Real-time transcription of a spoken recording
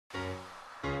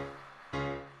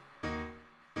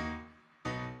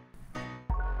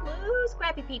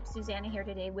Scrappy Peeps, Suzanna here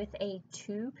today with a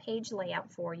 2-page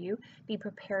layout for you. Be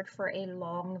prepared for a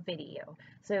long video.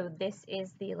 So this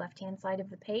is the left-hand side of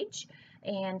the page,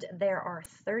 and there are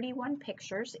 31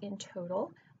 pictures in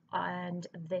total, and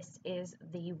this is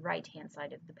the right-hand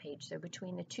side of the page. So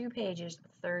between the 2 pages,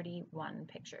 31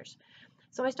 pictures.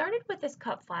 So I started with this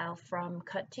cut file from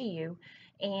Cut to You,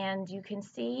 and you can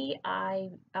see I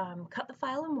cut the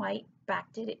file in white,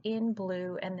 backed it in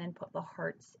blue, and then put the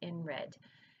hearts in red.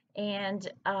 And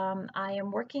I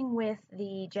am working with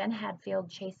the Jen Hadfield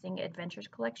Chasing Adventures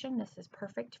collection. This is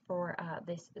perfect for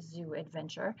this zoo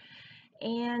adventure.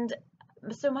 And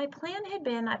so my plan had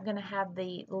been I'm going to have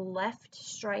the left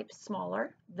stripes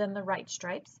smaller than the right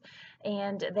stripes,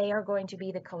 and they are going to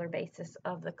be the color basis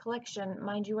of the collection.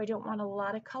 Mind you, I don't want a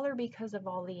lot of color because of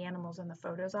all the animals and the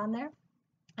photos on there.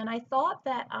 And I thought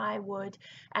that I would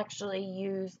actually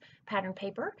use pattern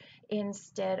paper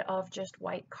instead of just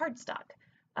white cardstock.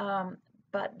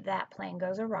 But that plan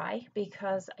goes awry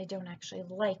because I don't actually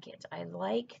like it. I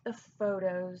like the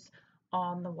photos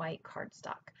on the white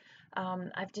cardstock.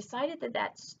 I've decided that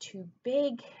that's too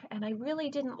big, and I really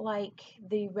didn't like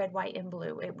the red, white, and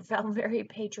blue. It felt very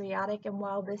patriotic, and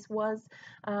while this was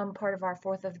part of our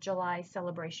 4th of July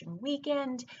celebration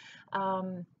weekend,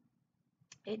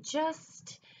 it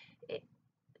just,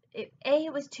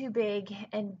 it was too big,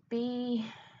 and B,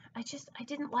 I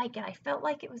didn't like it. I felt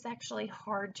like it was actually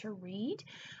hard to read,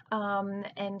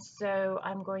 and so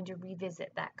I'm going to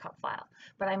revisit that cut file.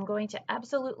 But I'm going to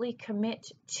absolutely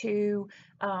commit to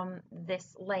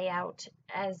this layout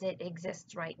as it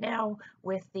exists right now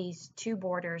with these 2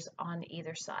 borders on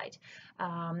either side.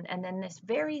 And then this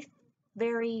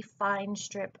very fine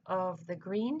strip of the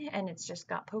green, and it's just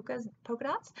got polka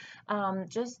dots,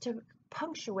 just to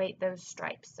punctuate those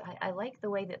stripes. I like the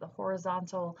way that the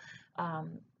horizontal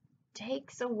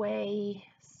takes away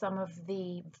some of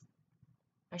the,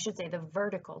 I should say the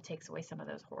vertical takes away some of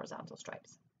those horizontal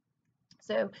stripes.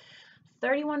 So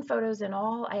 31 photos in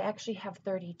all. I actually have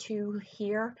 32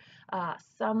 here.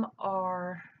 Some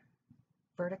are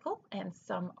vertical and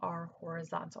some are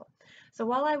horizontal. So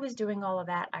while I was doing all of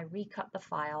that, I recut the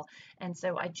file, and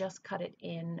so I just cut it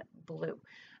in blue.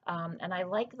 And I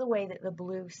like the way that the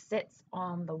blue sits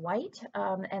on the white,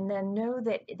 and then know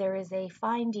that there is a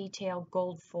fine detail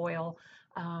gold foil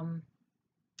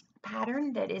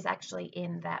pattern that is actually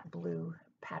in that blue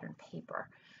pattern paper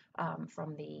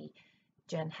from the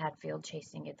Jen Hadfield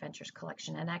Chasing Adventures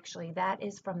collection. And actually that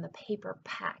is from the paper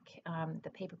pack. The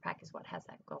paper pack is what has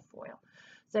that gold foil.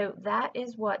 So that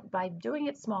is what, by doing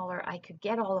it smaller, I could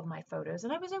get all of my photos.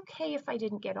 And I was okay if I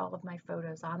didn't get all of my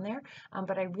photos on there,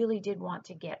 but I really did want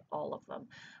to get all of them.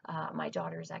 My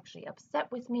daughter is actually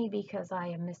upset with me because I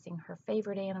am missing her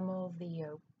favorite animal, the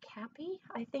okapi,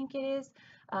 I think it is.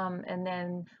 And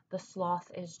then the sloth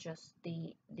is just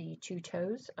the 2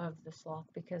 toes of the sloth,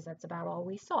 because that's about all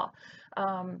we saw.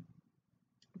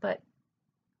 But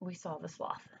we saw the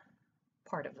sloth,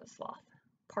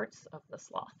 parts of the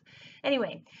sloth.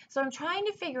 Anyway, so I'm trying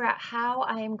to figure out how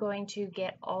I am going to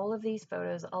get all of these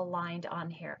photos aligned on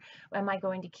here. Am I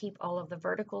going to keep all of the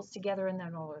verticals together and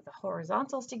then all of the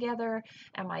horizontals together?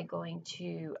 Am I going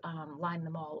to line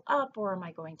them all up, or am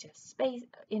I going to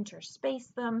interspace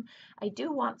them? I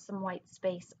do want some white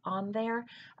space on there.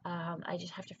 I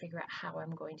just have to figure out how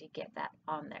I'm going to get that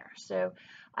on there. So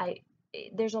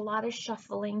there's a lot of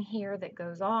shuffling here that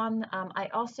goes on. I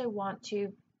also want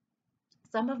to,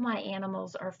 some of my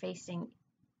animals are facing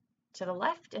to the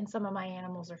left and some of my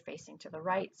animals are facing to the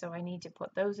right, so I need to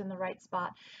put those in the right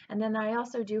spot. And then I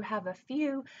also do have a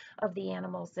few of the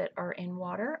animals that are in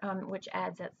water, which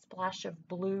adds that splash of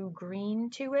blue-green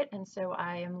to it, and so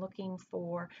I am looking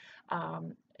for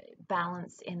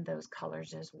balance in those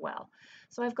colors as well.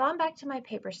 So I've gone back to my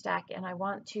paper stack, and I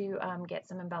want to get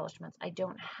some embellishments. I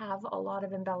don't have a lot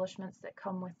of embellishments that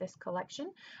come with this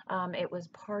collection. It was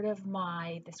part of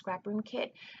the scrap room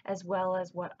kit, as well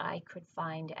as what I could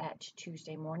find at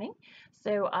Tuesday morning.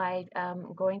 So I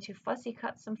am going to fussy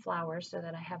cut some flowers so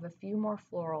that I have a few more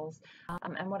florals.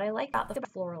 And what I like about the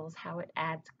floral is how it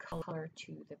adds color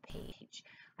to the page.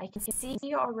 I can see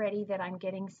already that I'm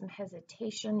getting some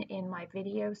hesitation in my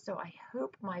video, so I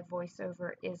hope my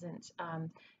voiceover isn't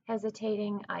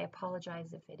hesitating. I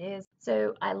apologize if it is.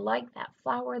 So I like that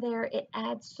flower there. It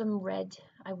adds some red.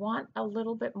 I want a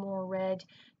little bit more red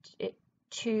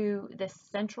to the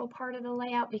central part of the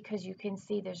layout because you can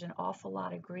see there's an awful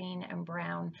lot of green and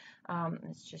brown.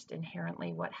 It's just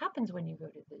inherently what happens when you go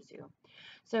to the zoo.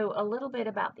 So a little bit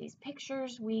about these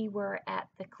pictures. We were at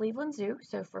the Cleveland Zoo.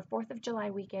 So for 4th of July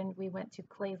weekend, we went to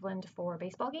Cleveland for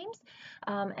baseball games.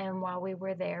 And while we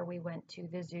were there, we went to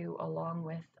the zoo along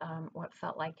with what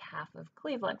felt like half of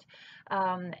Cleveland.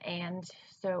 And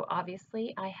so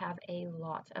obviously I have a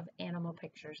lot of animal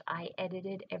pictures. I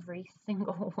edited every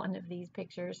single one of these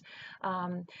pictures.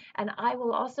 And I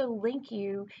will also link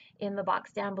you in the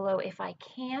box down below if I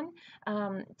can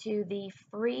to the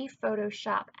free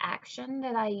Photoshop action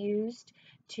that I used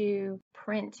to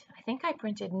print. I think I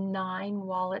printed 9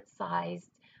 wallet-sized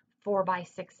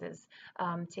 4x6s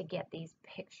to get these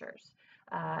pictures.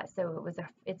 So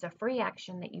it's a free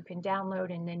action that you can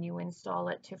download and then you install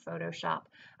it to Photoshop,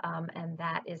 and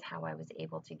that is how I was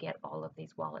able to get all of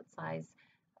these wallet-size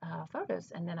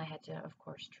photos. And then I had to, of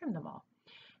course, trim them all.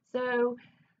 So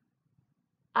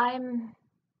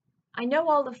I know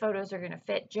all the photos are going to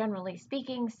fit, generally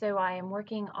speaking, so I am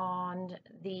working on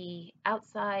the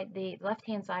outside, the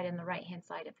left-hand side and the right-hand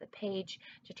side of the page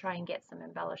to try and get some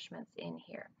embellishments in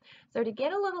here. So to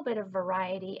get a little bit of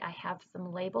variety, I have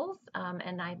some labels,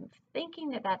 and I'm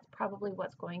thinking that that's probably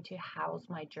what's going to house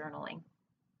my journaling.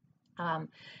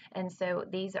 And so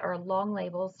these are long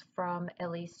labels from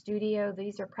Ellie's Studio.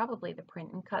 These are probably the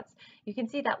print and cuts. You can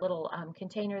see that little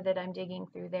container that I'm digging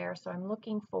through there. So I'm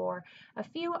looking for a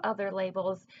few other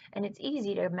labels, and it's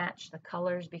easy to match the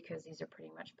colors because these are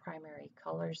pretty much primary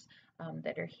colors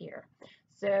that are here.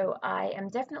 So I am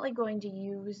definitely going to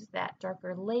use that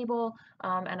darker label,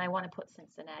 and I want to put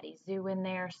Cincinnati Zoo in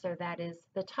there. So that is,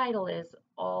 the title is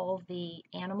All the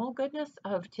Animal Goodness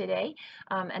of Today,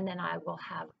 and then I will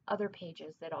have other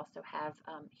pages that also have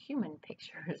human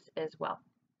pictures as well.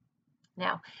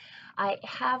 Now, I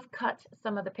have cut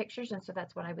some of the pictures, and so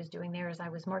that's what I was doing there is I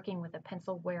was marking with a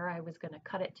pencil where I was going to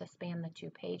cut it to span the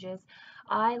 2 pages.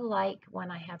 I like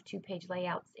when I have 2-page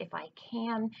layouts, if I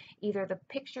can, either the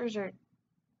pictures are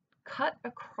cut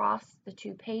across the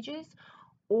 2 pages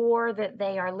or that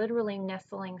they are literally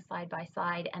nestling side by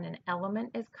side and an element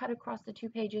is cut across the 2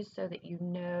 pages so that you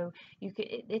know you could,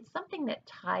 it's something that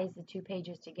ties the 2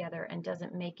 pages together and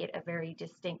doesn't make it a very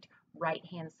distinct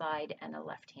right-hand side and a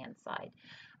left-hand side.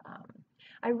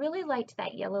 I really liked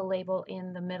that yellow label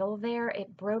in the middle there.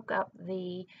 It broke up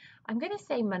the, I'm going to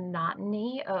say,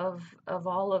 monotony of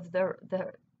all of the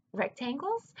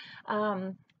rectangles,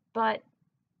 but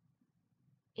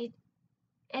it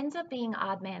ends up being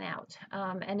odd man out,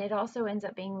 and it also ends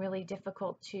up being really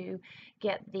difficult to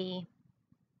get the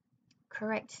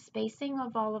correct spacing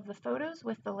of all of the photos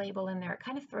with the label in there. It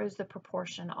kind of throws the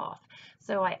proportion off,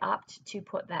 so I opt to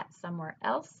put that somewhere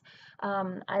else.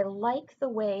 I like the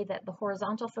way that the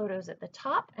horizontal photos at the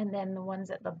top and then the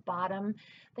ones at the bottom,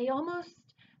 they almost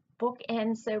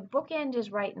bookend. So bookend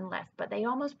is right and left, but they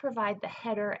almost provide the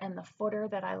header and the footer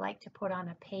that I like to put on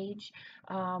a page.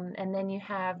 And then you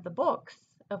have the books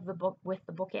of the book with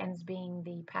the bookends being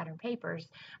the pattern papers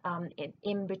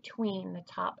in between the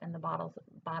top and the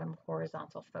bottom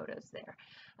horizontal photos there.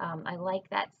 I like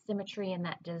that symmetry and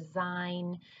that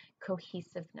design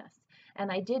cohesiveness.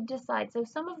 And I did decide, so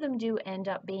some of them do end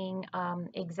up being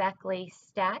exactly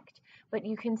stacked, but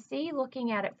you can see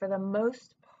looking at it for the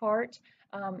most part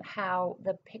how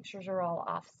the pictures are all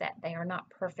offset. They are not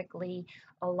perfectly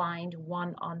aligned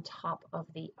one on top of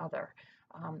the other.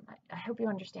 I hope you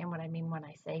understand what I mean when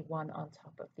I say one on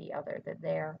top of the other, that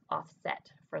they're offset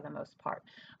for the most part.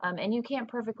 And you can't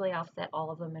perfectly offset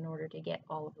all of them in order to get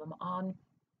all of them on,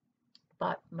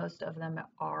 but most of them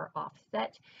are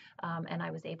offset, and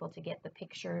I was able to get the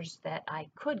pictures that I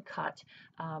could cut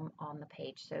on the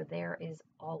page. So there is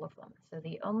all of them. So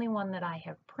the only one that I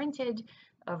have printed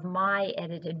of my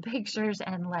edited pictures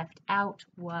and left out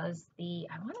was the,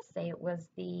 I want to say it was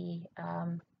the,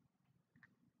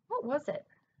 what was it?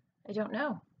 I don't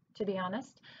know, to be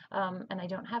honest, and I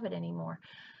don't have it anymore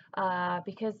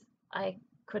because I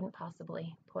couldn't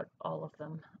possibly put all of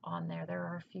them on there. There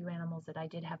are a few animals that I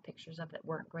did have pictures of that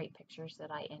weren't great pictures that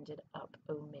I ended up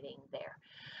omitting there.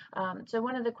 So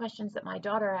one of the questions that my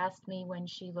daughter asked me when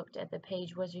she looked at the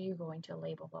page was, are you going to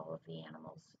label all of the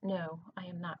animals? No, I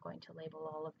am not going to label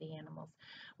all of the animals.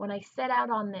 When I set out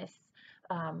on this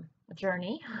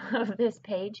journey of this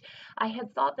page, I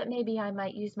had thought that maybe I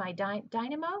might use my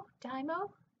Dynamo?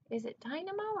 Is it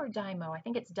Dynamo or Dymo? I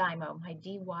think it's Dymo, my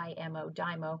D-Y-M-O,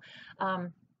 Dymo,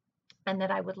 and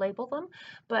that I would label them.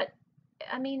 But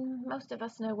I mean, most of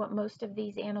us know what most of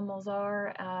these animals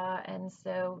are, and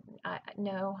so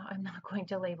no, I'm not going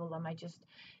to label them.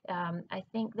 I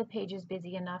think the page is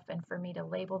busy enough, and for me to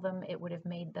label them, it would have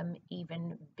made them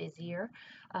even busier.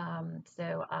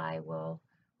 So I will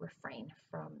refrain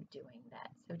from doing that.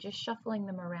 So just shuffling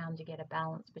them around to get a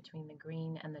balance between the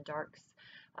green and the darks,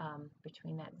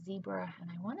 between that zebra. And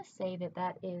I want to say that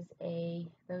that is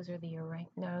those are the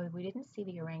no, we didn't see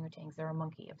the orangutans. They're a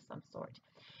monkey of some sort.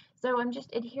 So I'm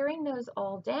just adhering those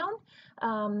all down,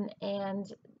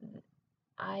 and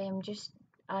I'm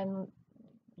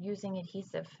using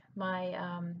adhesive, my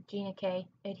Gina K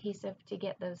adhesive, to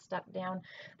get those stuck down.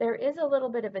 There is a little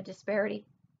bit of a disparity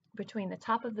between the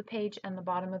top of the page and the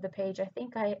bottom of the page. I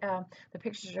think the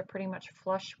pictures are pretty much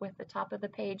flush with the top of the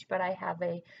page, but I have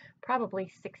a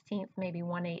probably 1/16, maybe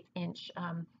 1/8 inch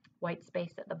white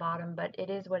space at the bottom, but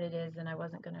it is what it is, and I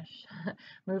wasn't going to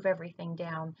move everything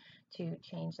down to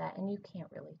change that, and you can't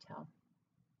really tell.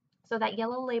 So that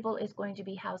yellow label is going to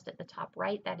be housed at the top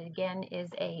right. That again is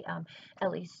a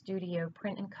Ellie Studio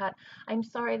print and cut. I'm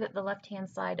sorry that the left-hand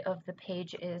side of the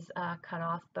page is cut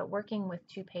off, but working with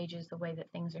two pages the way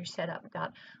that things are set up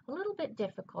got a little bit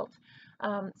difficult.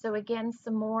 So again,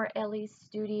 some more Ellie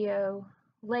Studio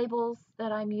labels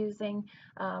that I'm using.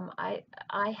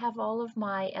 I have all of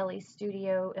my Ellie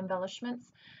Studio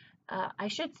embellishments. I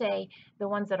should say the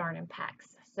ones that aren't in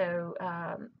packs. So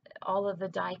all of the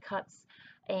die cuts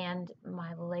and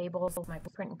my labels, my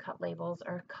print and cut labels,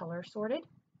 are color sorted.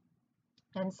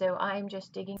 And so I'm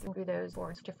just digging through those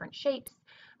for different shapes,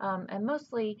 and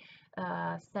mostly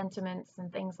sentiments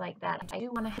and things like that. I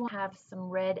do want to have some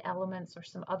red elements or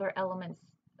some other elements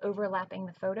overlapping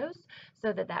the photos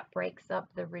so that that breaks up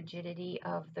the rigidity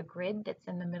of the grid that's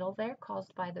in the middle there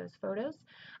caused by those photos.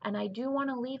 And I do want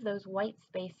to leave those white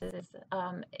spaces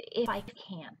if I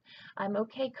can. I'm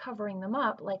okay covering them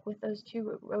up, like with those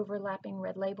two overlapping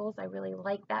red labels. I really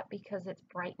like that because it's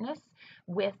brightness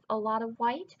with a lot of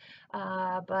white,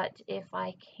 but if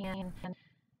I can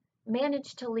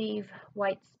manage to leave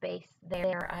white space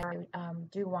there, I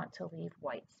do want to leave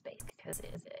white space because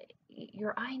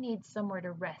your eye needs somewhere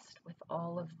to rest with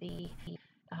all of the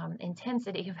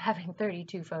intensity of having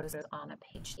 32 photos on a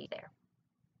page there.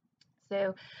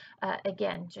 So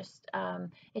again, just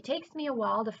it takes me a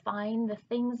while to find the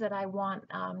things that I want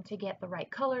to get the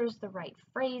right colors, the right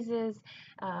phrases.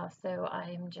 So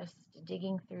I'm just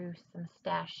digging through some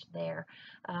stash there.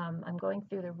 I'm going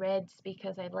through the reds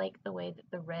because I like the way that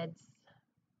the reds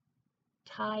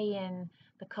tie in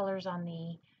the colors on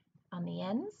the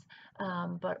ends,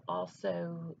 but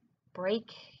also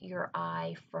break your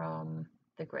eye from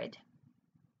the grid.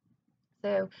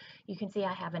 So you can see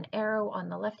I have an arrow on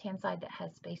the left-hand side that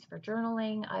has space for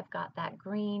journaling. I've got that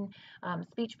green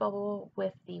speech bubble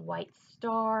with the white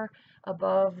star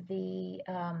above the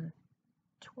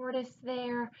tortoise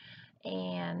there.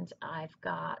 And I've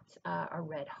got a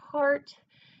red heart.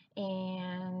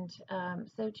 And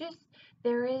so just,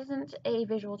 there isn't a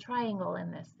visual triangle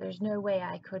in this. There's no way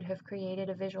I could have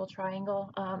created a visual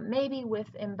triangle, maybe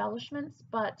with embellishments,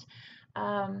 but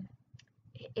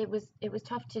it was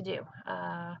tough to do.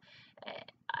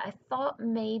 I thought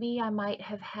maybe I might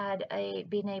have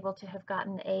been able to have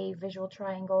gotten a visual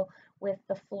triangle with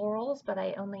the florals, but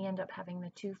I only end up having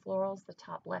the two florals, the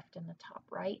top left and the top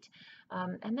right.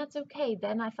 And that's okay.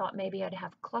 Then I thought maybe I'd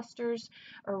have clusters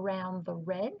around the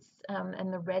reds,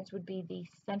 and the reds would be the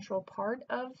central part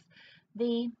of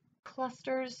the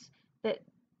clusters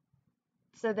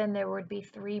so then there would be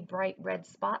 3 bright red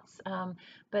spots,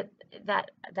 but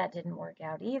that didn't work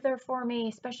out either for me,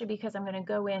 especially because I'm going to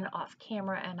go in off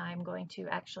camera and I'm going to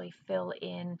actually fill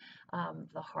in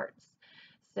the hearts.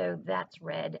 So that's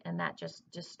red, and that just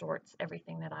distorts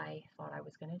everything that I thought I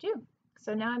was going to do.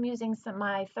 So now I'm using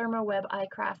my ThermoWeb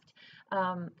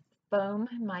iCraft foam,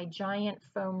 my giant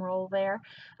foam roll there,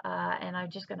 and I'm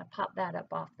just going to pop that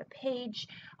up off the page.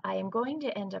 I am going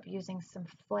to end up using some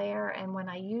flare, and when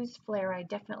I use flare, I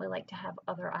definitely like to have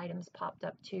other items popped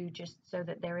up too, just so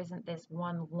that there isn't this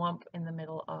one lump in the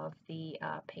middle of the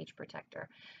page protector.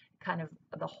 Kind of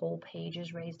the whole page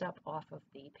is raised up off of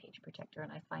the page protector,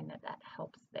 and I find that that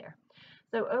helps there.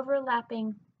 So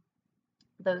overlapping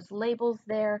those labels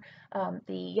there,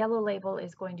 the yellow label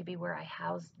is going to be where I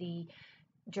house the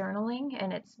journaling,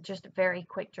 and it's just very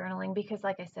quick journaling because,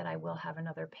 like I said, I will have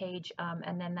another page,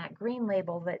 and then that green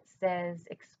label that says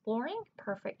exploring,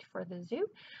 perfect for the zoo,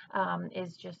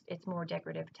 is just, it's more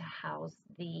decorative to house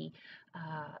the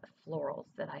florals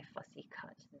that I fussy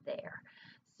cut there.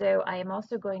 so I am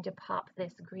also going to pop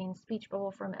this green speech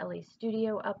bubble from Ellie's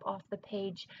Studio up off the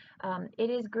page. It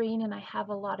is green and I have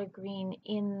a lot of green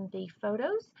in the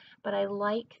photos, but I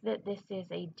like that this is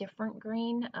a different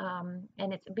green,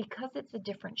 and it's because it's a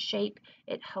different shape,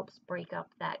 it helps break up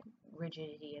that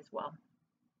rigidity as well.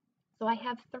 So I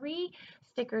have 3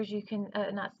 stickers, you can,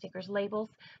 not stickers, labels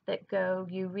that go,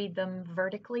 you read them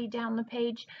vertically down the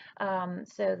page. So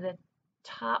the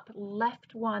top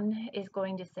left one is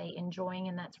going to say enjoying,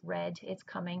 and that's red, it's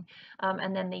coming.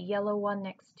 And then the yellow one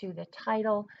next to the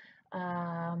title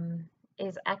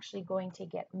is actually going to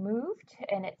get moved,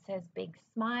 and it says big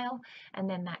smile. And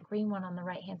then that green one on the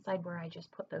right hand side where I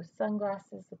just put those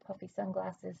sunglasses, the puffy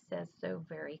sunglasses, says so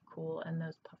very cool, and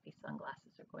those puffy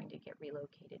sunglasses are going to get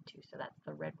relocated too. So that's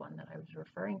the red one that I was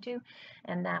referring to,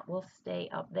 and that will stay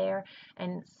up there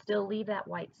and still leave that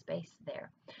white space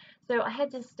there. So I had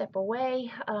to step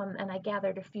away, and I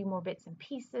gathered a few more bits and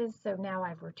pieces. So now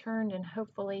I've returned, and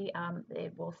hopefully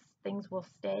things will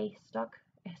stay stuck,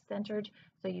 centered,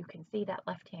 so you can see that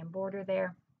left-hand border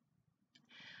there.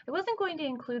 I wasn't going to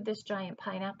include this giant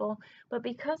pineapple, but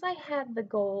because I had the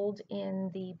gold in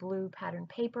the blue pattern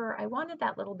paper, I wanted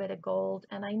that little bit of gold,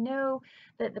 and I know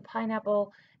that the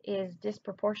pineapple is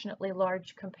disproportionately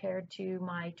large compared to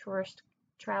my tourist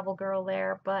travel girl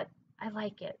there, but I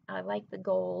like it. I like the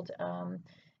gold,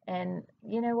 and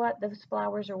you know what? Those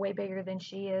flowers are way bigger than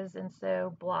she is, and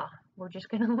so blah, we're just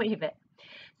going to leave it.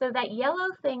 So that yellow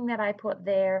thing that I put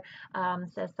there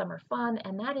says Summer Fun,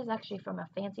 and that is actually from a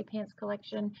Fancy Pants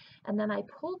collection. And then I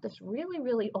pulled this really,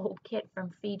 really old kit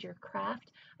from Feed Your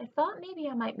Craft. I thought maybe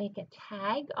I might make a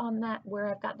tag on that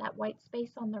where I've got that white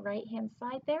space on the right-hand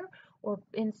side there, or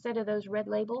instead of those red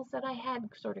labels that I had,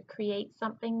 sort of create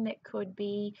something that could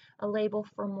be a label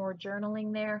for more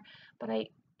journaling there. But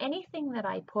anything that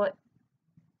I put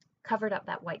covered up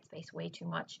that white space way too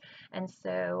much, and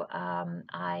so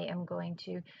I am going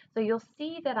to, so you'll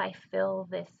see that I fill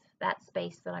that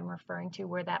space that I'm referring to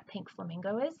where that pink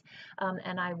flamingo is,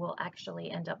 and I will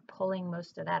actually end up pulling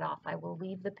most of that off. I will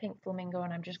leave the pink flamingo,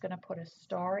 and I'm just going to put a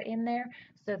star in there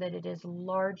so that it is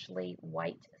largely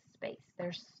white space.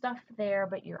 There's stuff there,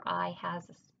 but your eye has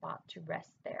a spot to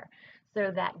rest there.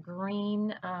 So that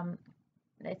green,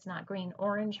 it's not green,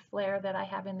 orange flare that I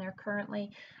have in there currently.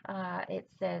 It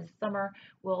says summer,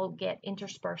 will get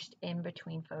interspersed in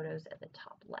between photos at the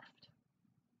top left.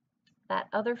 That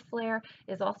other flare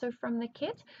is also from the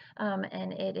kit,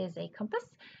 and it is a compass,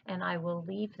 and I will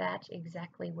leave that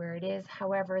exactly where it is.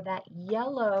 However, that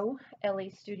yellow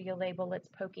Ellie's Studio label that's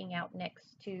poking out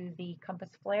next to the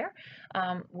compass flare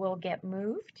will get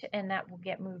moved, and that will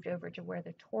get moved over to where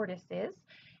the tortoise is.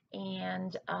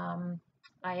 And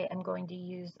I am going to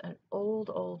use an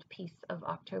old piece of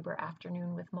October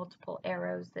Afternoon with multiple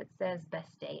arrows that says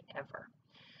best day ever.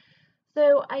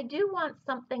 So I do want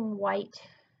something white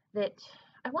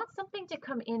I want something to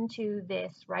come into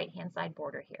this right-hand side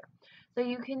border here. So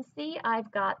you can see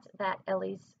I've got that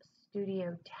Ellie's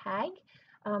Studio tag.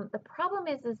 The problem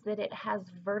is that it has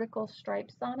vertical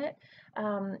stripes on it,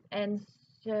 and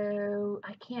so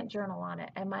I can't journal on it.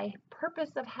 And my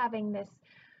purpose of having this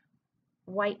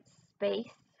white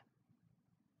space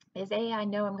is A, I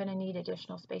know I'm going to need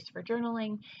additional space for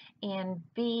journaling, and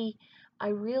B, I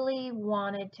really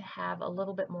wanted to have a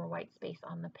little bit more white space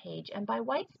on the page. And by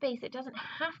white space, it doesn't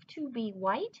have to be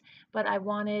white, but I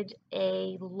wanted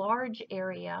a large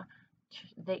area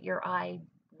that your eye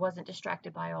wasn't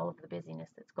distracted by all of the busyness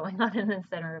that's going on in the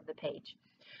center of the page.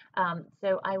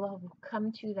 So I will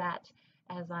come to that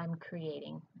as I'm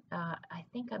creating. I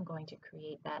think I'm going to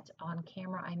create that on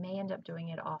camera. I may end up doing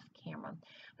it off camera.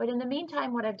 But in the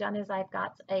meantime, what I've done is I've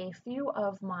got a few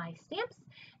of my stamps,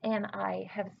 and I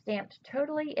have stamped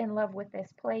Totally in Love with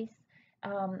This Place.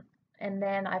 And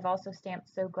then I've also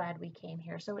stamped So Glad We Came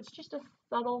Here. So it's just a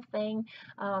subtle thing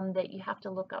that you have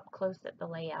to look up close at the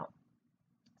layout.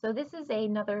 So this is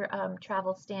another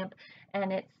travel stamp,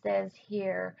 and it says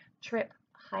here, Trip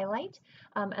Highlight,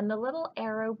 and the little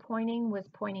arrow pointing was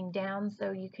pointing down,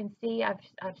 so you can see I've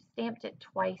stamped it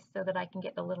twice so that I can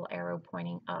get the little arrow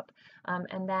pointing up,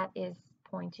 and that is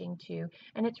pointing to,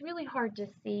 and it's really hard to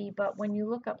see, but when you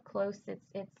look up close,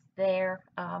 it's there,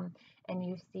 and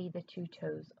you see the 2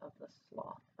 toes of the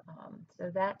sloth. So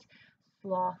that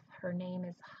sloth, her name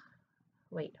is,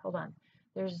 wait, hold on,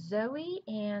 there's Zoe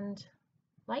and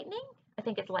Lightning? I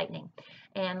think it's Lightning,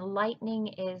 and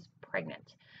Lightning is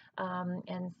pregnant.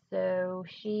 And so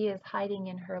she is hiding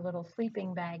in her little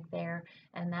sleeping bag there,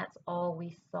 and that's all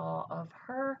we saw of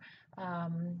her,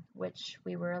 which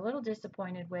we were a little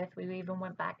disappointed with. We even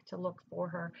went back to look for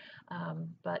her,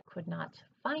 but could not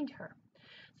find her.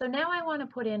 So now I want to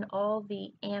put in all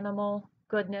the animal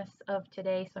goodness of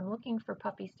today. So I'm looking for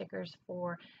puppy stickers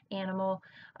for animal.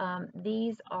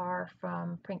 These are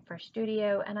from Print Fresh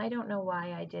Studio, and I don't know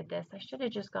why I did this. I should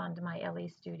have just gone to my LE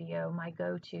Studio, my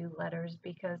go-to letters,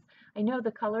 because I know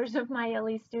the colors of my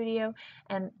LE Studio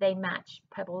and they match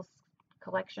Pebbles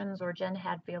collections or Jen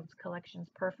Hadfield's collections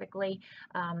perfectly.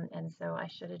 And so I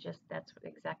should have just, that's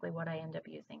exactly what I end up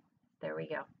using. There we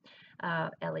go.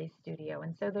 LA Studio.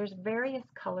 And so there's various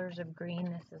colors of green.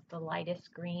 This is the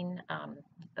lightest green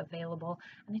available.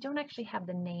 And I don't actually have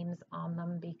the names on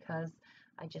them because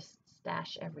I just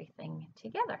stash everything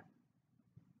together.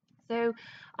 So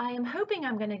I am hoping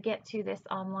I'm going to get to this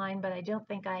online, but I don't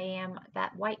think I am.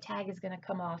 That white tag is going to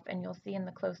come off, and you'll see in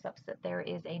the close-ups that there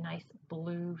is a nice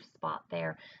blue spot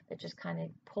there that just kind of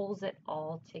pulls it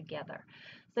all together.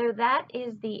 So that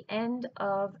is the end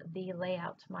of the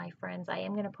layout, my friends. I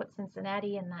am going to put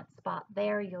Cincinnati in that spot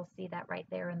there. You'll see that right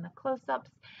there in the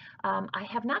close-ups. I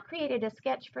have not created a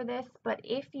sketch for this, but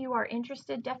if you are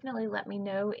interested, definitely let me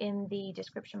know in the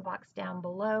description box down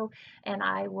below, and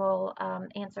I will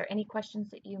answer any questions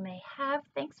that you may have.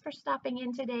 Thanks for stopping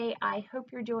in today. I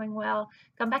hope you're doing well.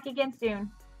 Come back again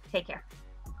soon. Take care.